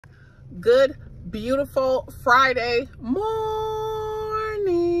Good, beautiful Friday morning.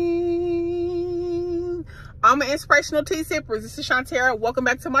 I'm an inspirational tea sipper. This is Shantara. Welcome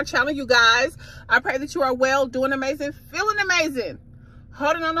back to my channel, you guys. I pray that you are well, doing amazing, feeling amazing,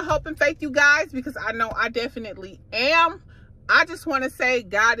 holding on to hope and faith, you guys, because I know I definitely am. I just want to say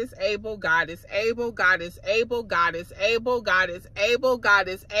God is able, God is able, God is able, God is able, God is able, God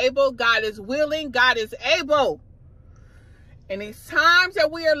is able, God is willing, God is able. In these times that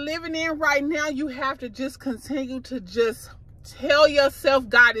we are living in right now, you have to just continue to just tell yourself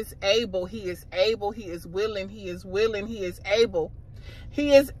God is able. He is able. He is willing. He is willing. He is able.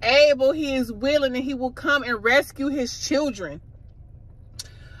 He is able. He is willing, and he will come and rescue his children.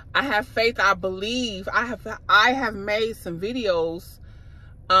 I have faith. I believe. I have made some videos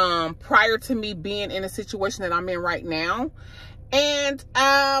prior to me being in a situation that I'm in right now. And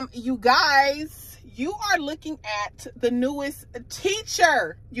you guys, you are looking at the newest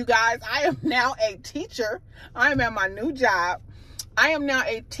teacher. You guys, I am now a teacher. I am at my new job. I am now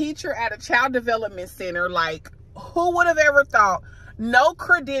a teacher at a child development center. Like, who would have ever thought? No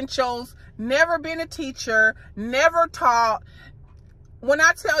credentials, never been a teacher, never taught. When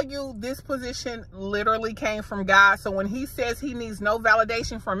I tell you this position literally came from God, so when he says he needs no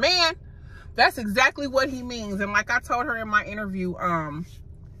validation from man, that's exactly what he means. And like I told her in my interview,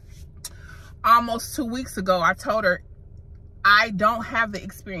 almost 2 weeks ago, I told her I don't have the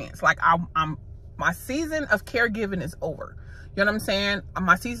experience. Like my season of caregiving is over. You know what I'm saying?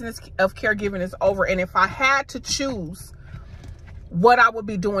 My season of caregiving is over. And if I had to choose what I would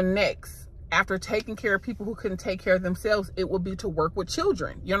be doing next after taking care of people who couldn't take care of themselves, it would be to work with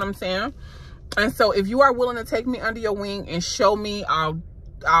children. You know what I'm saying? And so if you are willing to take me under your wing and show me,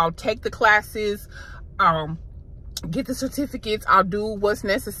 I'll take the classes, get the certificates, I'll do what's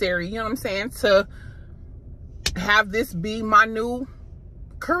necessary, you know what I'm saying, to have this be my new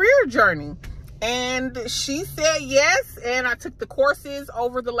career journey. And she said yes, and I took the courses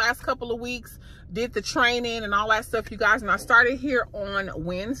over the last couple of weeks, did the training and all that stuff, you guys, and I started here on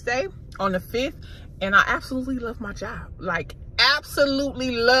Wednesday, on the 5th, and I absolutely love my job. Like,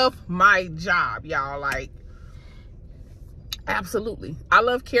 absolutely love my job, y'all. Like, absolutely. I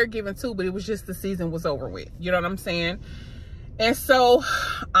love caregiving too, but it was just the season was over with. You know what I'm saying? And so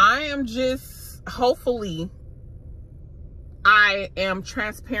I am just, hopefully, I am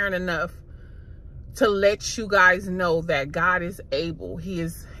transparent enough to let you guys know that God is able. He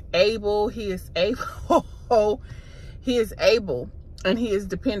is able. He is able. He is able, and he is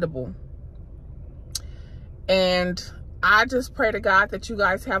dependable. And I just pray to God that you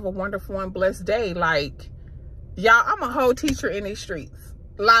guys have a wonderful and blessed day. Like, y'all, I'm a whole teacher in these streets,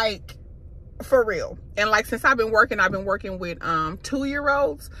 like, for real. And like, since I've been working with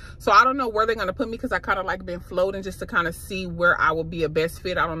 2-year-olds, so I don't know where they're gonna put me, because I kind of like been floating just to kind of see where I will be a best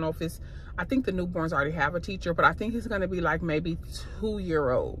fit. I don't know if it's, I think the newborns already have a teacher, but I think it's gonna be like maybe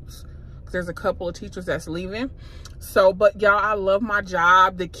 2-year-olds. There's a couple of teachers that's leaving. So, but y'all, I love my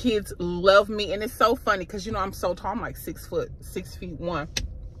job. The kids love me, and it's so funny because, you know, I'm so tall. I'm like 6 feet 1.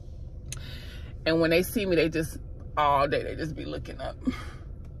 And when they see me, they just, all day, they just be looking up.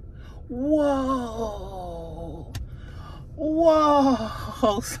 Whoa.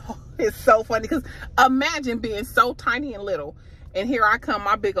 Whoa. So, it's so funny because imagine being so tiny and little, and here I come,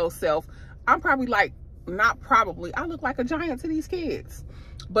 my big old self. I'm probably like, not probably, I look like a giant to these kids.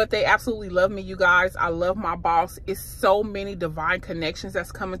 But they absolutely love me, you guys. I love my boss. It's so many divine connections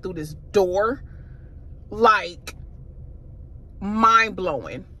that's coming through this door. Like,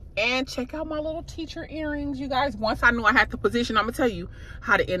 mind-blowing. And check out my little teacher earrings, you guys. Once I knew I had the position, I'm going to tell you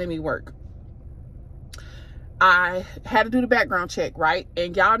how the enemy work. I had to do the background check, right?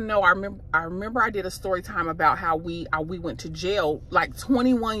 And y'all know, I remember I did a story time about how we went to jail like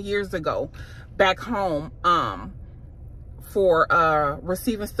 21 years ago back home for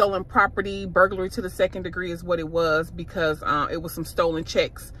receiving stolen property. Burglary to the 2nd degree is what it was, because it was some stolen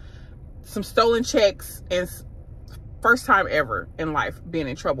checks. And first time ever in life being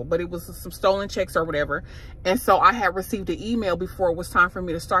in trouble, but it was some stolen checks or whatever. And so I had received an email before it was time for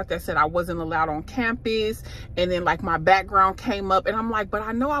me to start that said I wasn't allowed on campus. And then like my background came up, and I'm like, but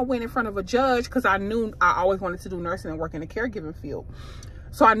I know I went in front of a judge, because I knew I always wanted to do nursing and work in the caregiving field.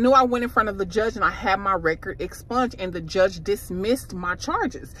 So I knew I went in front of the judge, and I had my record expunged, and the judge dismissed my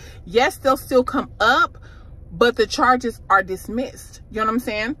charges. Yes, they'll still come up, but the charges are dismissed. You know what I'm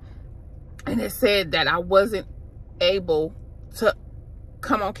saying? And it said that I wasn't able to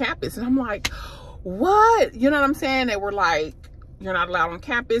come on campus. And I'm like, what? You know what I'm saying? They were like, you're not allowed on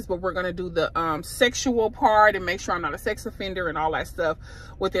campus, but we're going to do the sexual part and make sure I'm not a sex offender and all that stuff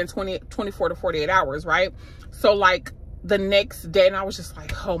within 24 to 48 hours, right? So like, the next day, and I was just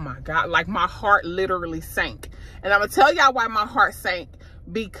like, oh my God, like my heart literally sank. And I'm gonna tell y'all why my heart sank,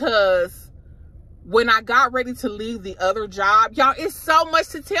 because when I got ready to leave the other job, y'all, it's so much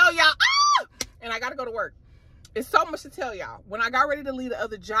to tell y'all. And I gotta go to work. It's so much to tell y'all. When I got ready to leave the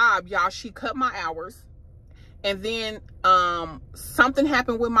other job, y'all, she cut my hours. And then something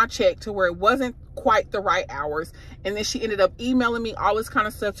happened with my check to where it wasn't quite the right hours. And then she ended up emailing me all this kind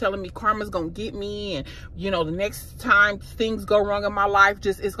of stuff, telling me karma's gonna get me, and you know, the next time things go wrong in my life,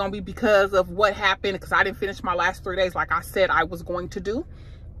 just it's gonna be because of what happened, because I didn't finish my last 3 days like I said I was going to do.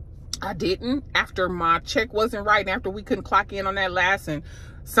 I didn't, after my check wasn't right, and after we couldn't clock in on that last, and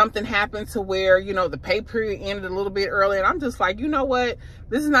something happened to where, you know, the pay period ended a little bit early. And I'm just like, you know what,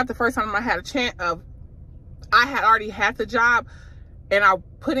 this is not the first time I had a chance of, I had already had the job and I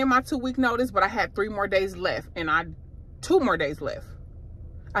put in my 2-week notice, but I had 3 more days left, and 2 more days left.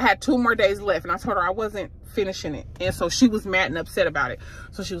 I had 2 more days left, and I told her I wasn't finishing it. And so she was mad and upset about it.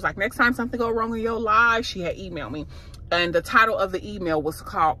 So she was like, next time something go wrong in your life, she had emailed me. And the title of the email was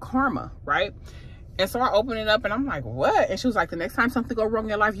called Karma, right? And so I opened it up and I'm like, what? And she was like, the next time something go wrong in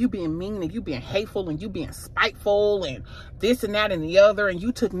your life, you being mean and you being hateful and you being spiteful and this and that and the other, and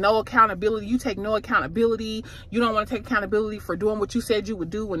you took no accountability. You take no accountability. You don't want to take accountability for doing what you said you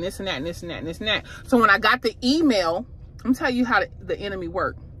would do, and this and that and this and that and this and that. So when I got the email, I'm telling you how the enemy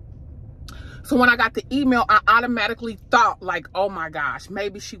worked. So when I got the email, I automatically thought like, oh my gosh,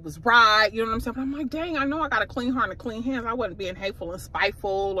 maybe she was right. You know what I'm saying? But I'm like, dang, I know I got a clean heart and clean hands. I wasn't being hateful and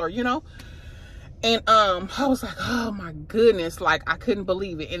spiteful, or, you know. And I was like, oh my goodness, like I couldn't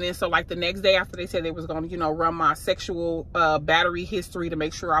believe it. And then so like the next day after they said they was going to, you know, run my sexual battery history to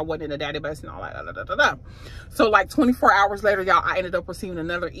make sure I wasn't in a database and all that. So like 24 hours later, y'all, I ended up receiving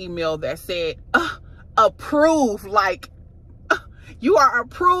another email that said, approved, like you are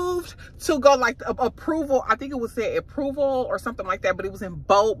approved to go, like approval. I think it was said approval or something like that, but it was in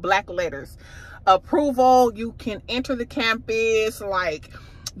bold black letters. Approval, you can enter the campus, like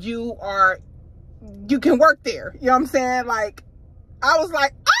you can work there. You know what I'm saying? Like, I was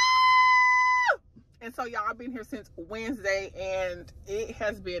like, ah! And so y'all, I've been here since Wednesday and it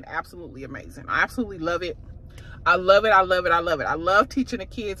has been absolutely amazing. I absolutely love it. I love it. I love it. I love it. I love teaching the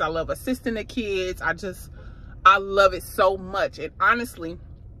kids. I love assisting the kids. I love it so much. And honestly,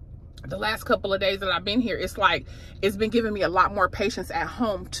 the last couple of days that I've been here, it's like, it's been giving me a lot more patience at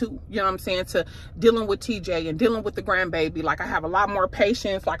home too. You know what I'm saying? To dealing with TJ and dealing with the grandbaby. Like I have a lot more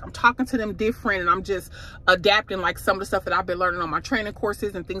patience. Like I'm talking to them different, and I'm just adapting like some of the stuff that I've been learning on my training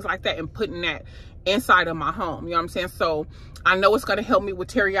courses and things like that, and putting that inside of my home. You know what I'm saying? So I know it's going to help me with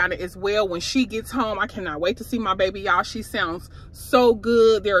Tariana as well. When she gets home, I cannot wait to see my baby, y'all. She sounds so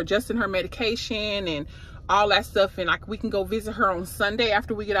good. They're adjusting her medication and all that stuff, and like we can go visit her on Sunday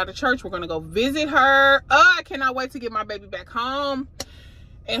after we get out of church. We're gonna go visit her. I cannot wait to get my baby back home.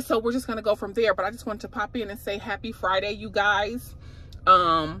 And so we're just gonna go from there. But I just wanted to pop in and say happy Friday, you guys.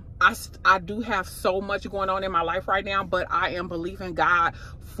 I do have so much going on in my life right now, but I am believing God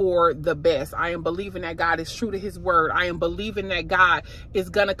for the best. I am believing that God is true to his word. I am believing that God is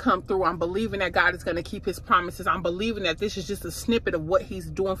going to come through. I'm believing that God is going to keep his promises. I'm believing that this is just a snippet of what he's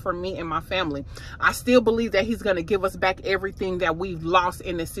doing for me and my family. I still believe that he's going to give us back everything that we've lost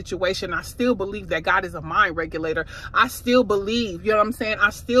in this situation. I still believe that God is a mind regulator. I still believe, you know what I'm saying? I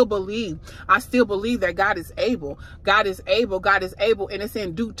still believe that God is able. God is able. God is able. And it's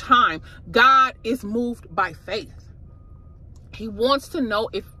in due time. God is moved by faith. He wants to know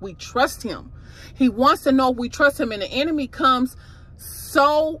if we trust him. He wants to know if we trust him. And the enemy comes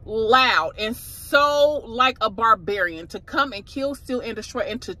so loud and so like a barbarian to come and kill, steal, and destroy,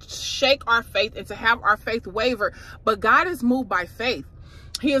 and to shake our faith and to have our faith waver. But God is moved by faith.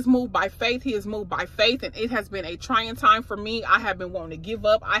 He is moved by faith. He is moved by faith. And it has been a trying time for me. I have been wanting to give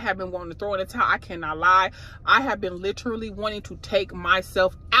up. I have been wanting to throw in the towel. I cannot lie. I have been literally wanting to take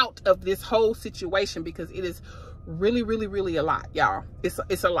myself out of this whole situation, because it is really, really, really a lot, y'all.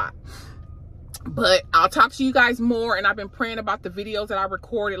 It's a lot. But I'll talk to you guys more. And I've been praying about the videos that I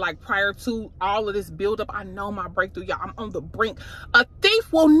recorded like prior to all of this buildup. I know my breakthrough, y'all. I'm on the brink. A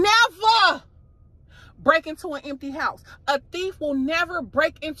thief will never break into an empty house. A thief will never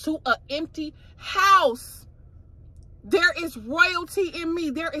break into an empty house. There is royalty in me.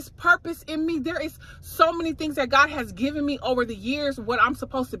 There is purpose in me. There is so many things that God has given me over the years, what I'm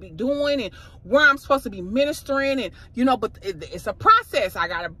supposed to be doing and where I'm supposed to be ministering. And, you know, but it's a process. I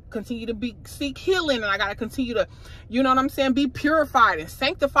got to continue to seek healing, and I got to continue to, you know what I'm saying, be purified and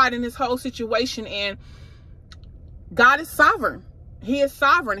sanctified in this whole situation. And God is sovereign. He is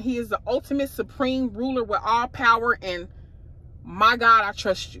sovereign. He is the ultimate supreme ruler with all power. And my God, I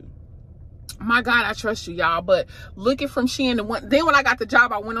trust you. My God, I trust you, y'all. But looking from Shein to then when I got the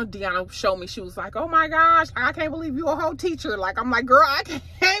job, I went on, Deanna showed me. She was like, oh my gosh, I can't believe you a whole teacher. Like, I'm like, girl, I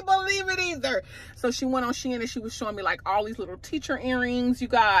can't believe it either. So she went on Shein and she was showing me like all these little teacher earrings, you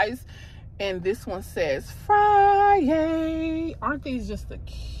guys. And this one says Friday. Aren't these just the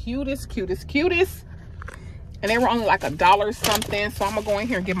cutest, cutest, cutest? And they were only like $1 something. So I'm gonna go in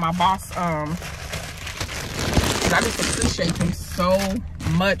here and give my boss, I just appreciate them so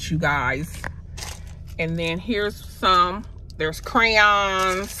much, you guys. And then here's some. There's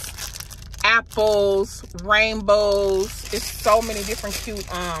crayons, apples, rainbows. It's so many different cute,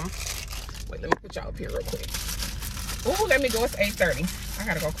 wait, let me put y'all up here real quick. Ooh, let me go. It's 8:30. I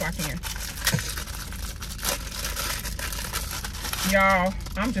gotta go clock in. Y'all,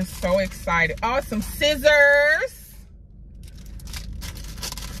 I'm just so excited. Oh, some scissors.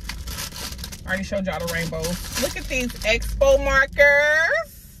 I already showed y'all the rainbows. Look at these expo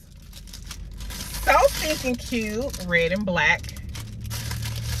markers. So stinking cute. Red and black.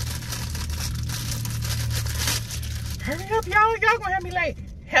 Hurry up, y'all. Y'all gonna have me late.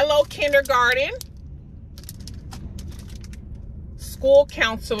 Hello, kindergarten. School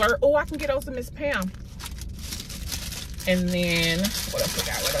counselor. Oh, I can get those to Miss Pam. And then, what else we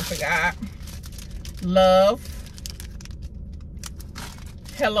got? What else we got? Love.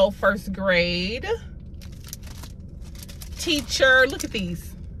 Hello, first grade. Teacher. Look at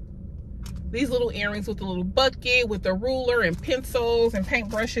these. These little earrings with the little bucket, with the ruler and pencils and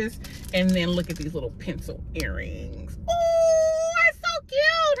paintbrushes. And then look at these little pencil earrings. Oh, that's so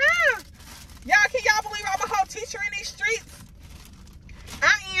cute, huh? Y'all, can y'all believe I'm a whole teacher in these streets?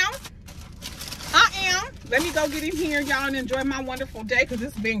 I am. Let me go get in here, y'all, and enjoy my wonderful day, because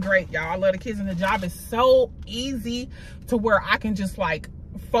it's been great, y'all. I love the kids, and the job is so easy to where I can just like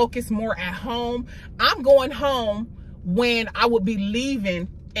focus more at home. I'm going home when I would be leaving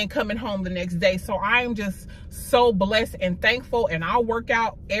and coming home the next day. So I am just so blessed and thankful, and I'll work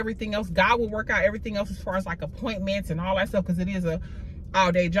out everything else. God will work out everything else as far as like appointments and all that stuff, because it is a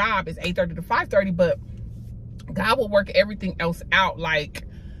all-day job. It's 8:30 to 5:30, but God will work everything else out. Like,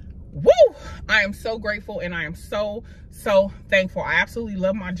 woo! I am so grateful, and I am so thankful. I absolutely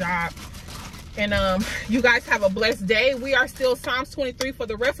love my job. And you guys have a blessed day. We are still Psalms 23 for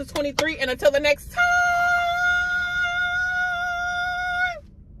the rest of 23, and until the next time,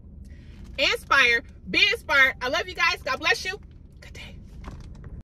 inspire, be inspired. I love you guys. God bless you.